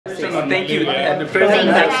Thank you. The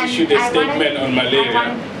president just issued a statement on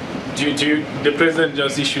malaria. The president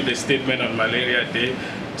just issued a statement on Malaria Day.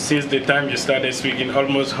 Since the time you started speaking,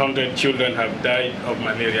 almost 100 children have died of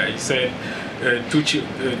malaria. He said a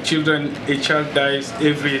child dies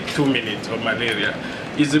every 2 minutes of malaria.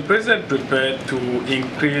 Is the president prepared to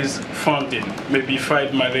increase funding, maybe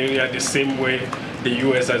fight malaria the same way the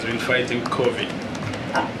U.S. has been fighting COVID?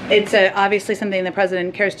 It's obviously something the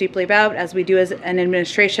president cares deeply about, as we do as an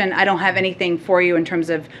administration. I don't have anything for you in terms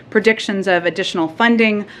of predictions of additional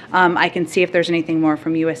funding. I can see if there's anything more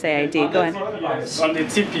from USAID. Go ahead. On the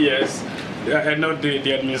TPS, I know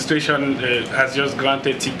the administration has just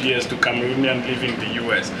granted TPS to Cameroonian living in the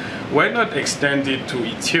U.S. Why not extend it to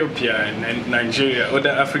Ethiopia and Nigeria, other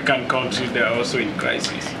African countries that are also in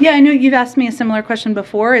crisis? Yeah, I know you've asked me a similar question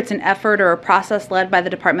before. It's an effort or a process led by the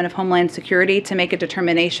Department of Homeland Security to make a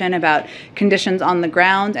determination about conditions on the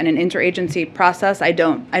ground and an interagency process. I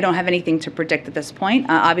don't have anything to predict at this point.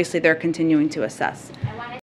 Obviously, they're continuing to assess.